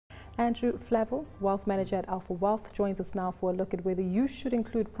Andrew Flavell, Wealth Manager at AlphaWealth, joins us now for a look at whether you should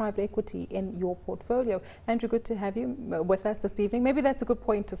include private equity in your portfolio. Andrew, good to have you with us this evening. Maybe that's a good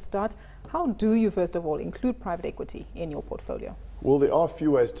point to start. How do you, first of all, include private equity in your portfolio? Well, there are a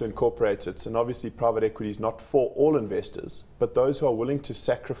few ways to incorporate it, and obviously private equity is not for all investors, but those who are willing to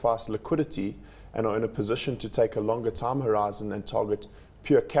sacrifice liquidity and are in a position to take a longer time horizon and target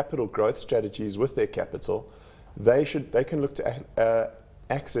pure capital growth strategies with their capital, they can look to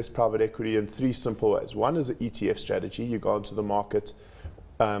access private equity in three simple ways. One is an ETF strategy. You go into the market.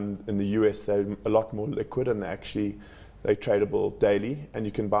 In the US, they're a lot more liquid, and they're tradable daily, and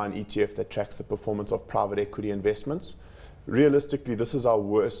you can buy an ETF that tracks the performance of private equity investments. Realistically, this is our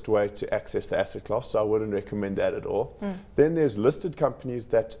worst way to access the asset class, so I wouldn't recommend that at all. Then there's listed companies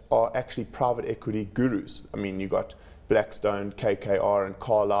that are actually private equity gurus. I mean, you got Blackstone, KKR, and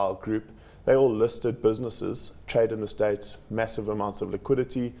Carlyle Group. They're all listed businesses, trade in the States, massive amounts of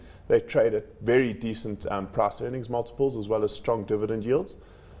liquidity. They trade at very decent price earnings multiples as well as strong dividend yields.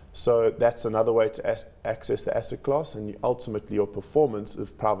 So that's another way to access the asset class, and ultimately your performance,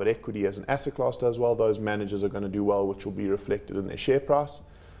 if private equity as an asset class does well, those managers are going to do well, which will be reflected in their share price.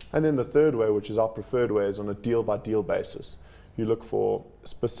 And then the third way, which is our preferred way, is on a deal-by-deal basis. You look for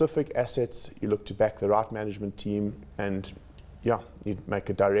specific assets, you look to back the right management team, and yeah, you'd make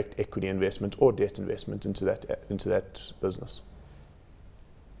a direct equity investment or debt investment into that business.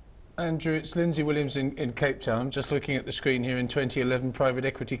 Andrew, it's Lindsay Williams in Cape Town. Just looking at the screen here, in 2011, private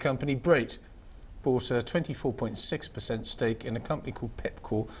equity company Brait bought a 24.6% stake in a company called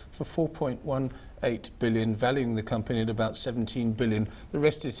Pepkor for 4.18 billion, valuing the company at about 17 billion. The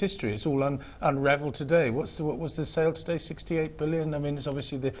rest is history. It's all unraveled today. What was the sale today? 68 billion? I mean, it's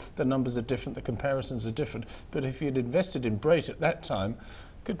obviously the numbers are different, the comparisons are different. But if you'd invested in Brait at that time,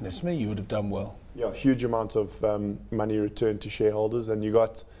 goodness me, you would have done well. Yeah, huge amount of money returned to shareholders, and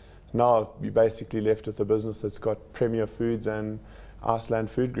now you're basically left with a business that's got Premier Foods and Iceland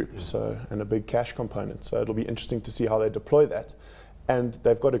Food Group, and a big cash component. So it'll be interesting to see how they deploy that. And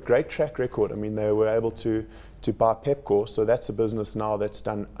they've got a great track record. I mean, they were able to buy Pepkor, so that's a business now that's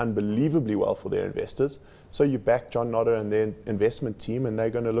done unbelievably well for their investors. So you back John Nodder and their investment team, and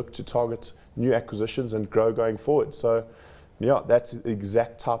they're going to look to target new acquisitions and grow going forward. So yeah, that's the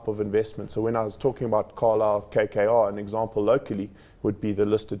exact type of investment. So when I was talking about Carlyle, KKR, an example locally would be the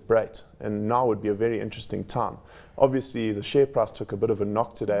listed Brait, and now would be a very interesting time. Obviously, the share price took a bit of a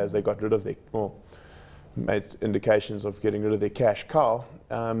knock today as they got rid of made indications of getting rid of their cash cow.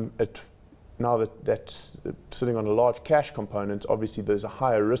 Now that that's sitting on a large cash component, obviously there's a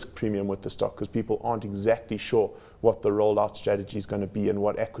higher risk premium with the stock because people aren't exactly sure what the rollout strategy is going to be and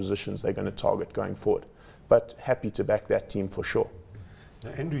what acquisitions they're going to target going forward. But happy to back that team for sure.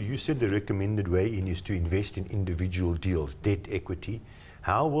 Now, Andrew, you said the recommended way in is to invest in individual deals, debt equity.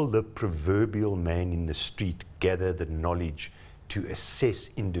 How will the proverbial man in the street gather the knowledge to assess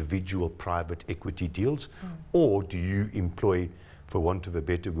individual private equity deals? Or do you employ, for want of a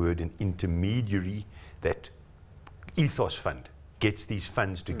better word, an intermediary that ethos fund gets these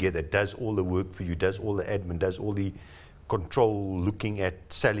funds together, does all the work for you, does all the admin, does all the control, looking at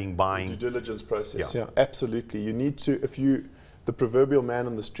selling, buying? Due diligence process, yeah, absolutely. You need to, if you the proverbial man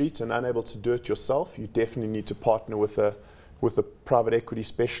on the street and unable to do it yourself, you definitely need to partner with a private equity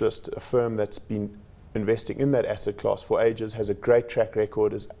specialist, a firm that's been investing in that asset class for ages, has a great track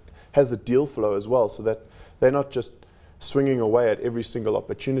record, has the deal flow as well, so that they're not just swinging away at every single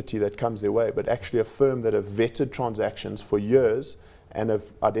opportunity that comes their way, but actually a firm that have vetted transactions for years and have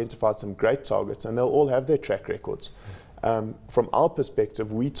identified some great targets, and they'll all have their track records. From our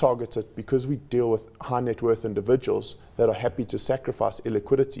perspective, we target it because we deal with high net worth individuals that are happy to sacrifice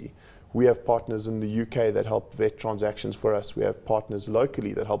illiquidity. We have partners in the UK that help vet transactions for us. We have partners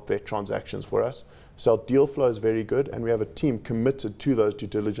locally that help vet transactions for us. So our deal flow is very good, and we have a team committed to those due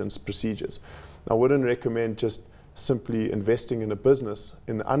diligence procedures. I wouldn't recommend just simply investing in a business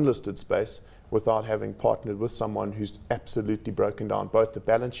in the unlisted space without having partnered with someone who's absolutely broken down both the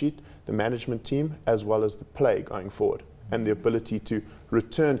balance sheet, the management team, as well as the play going forward, and the ability to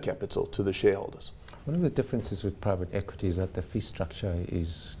return capital to the shareholders. One of the differences with private equity is that the fee structure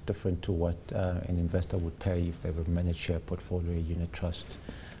is different to what an investor would pay if they were managed share portfolio, unit trust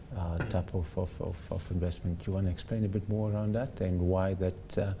type of investment. Do you want to explain a bit more around that and why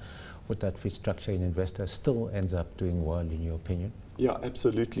that with that fee structure an investor still ends up doing well in your opinion? Yeah,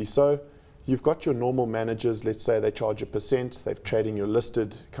 absolutely. So you've got your normal managers, let's say they charge 1%, they're trading your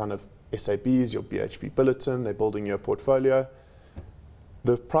listed kind of SABs, your BHP Billiton, they're building your portfolio.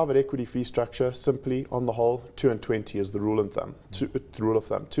 The private equity fee structure, simply on the whole, 2 and 20 is the rule of thumb.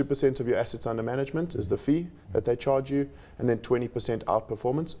 2% of your assets under management is the fee that they charge you, and then 20%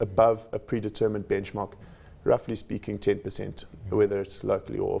 outperformance above a predetermined benchmark, roughly speaking 10%, whether it's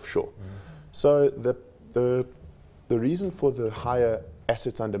locally or offshore. So the reason for the higher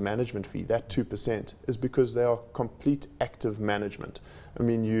assets under management fee, that 2%, is because they are complete active management. I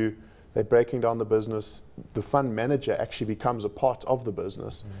mean, they're breaking down the business. The fund manager actually becomes a part of the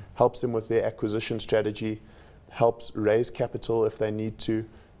business, helps them with their acquisition strategy, helps raise capital if they need to,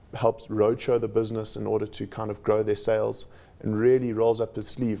 helps roadshow the business in order to kind of grow their sales, and really rolls up his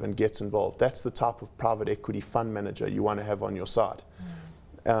sleeve and gets involved. That's the type of private equity fund manager you want to have on your side.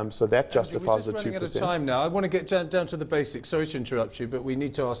 So that justifies the 2%. We're just running out of time now. I want to get down to the basics. Sorry to interrupt you, but we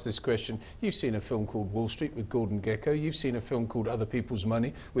need to ask this question. You've seen a film called Wall Street with Gordon Gekko. You've seen a film called Other People's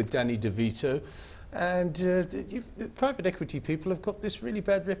Money with Danny DeVito. And private equity people have got this really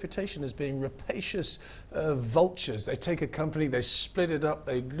bad reputation as being rapacious vultures. They take a company, they split it up,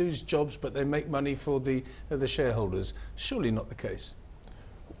 they lose jobs, but they make money for the shareholders. Surely not the case.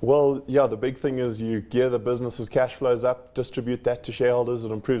 Well, yeah, the big thing is you gear the business's cash flows up, distribute that to shareholders,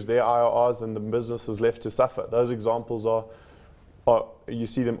 it improves their IRRs, and the business is left to suffer. Those examples are you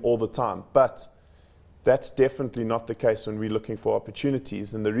see them all the time. But that's definitely not the case when we're looking for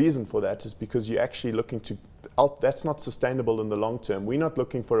opportunities. And the reason for that is because you're actually looking to, that's not sustainable in the long term. We're not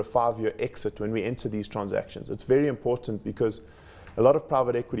looking for a 5-year exit when we enter these transactions. It's very important because a lot of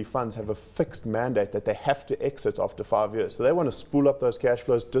private equity funds have a fixed mandate that they have to exit after 5 years. So they want to spool up those cash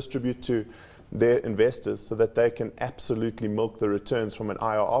flows, distribute to their investors so that they can absolutely milk the returns from an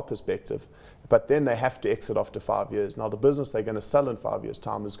IRR perspective. But then they have to exit after 5 years. Now, the business they're going to sell in 5 years'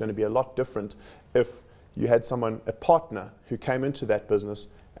 time is going to be a lot different if you had a partner who came into that business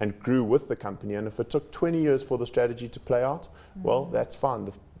and grew with the company. And if it took 20 years for the strategy to play out, well, that's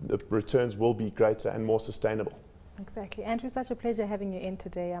fine. The returns will be greater and more sustainable. Exactly. Andrew, such a pleasure having you in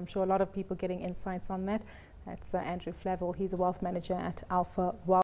today. I'm sure a lot of people getting insights on that. That's Andrew Flavell. He's a wealth manager at AlphaWealth.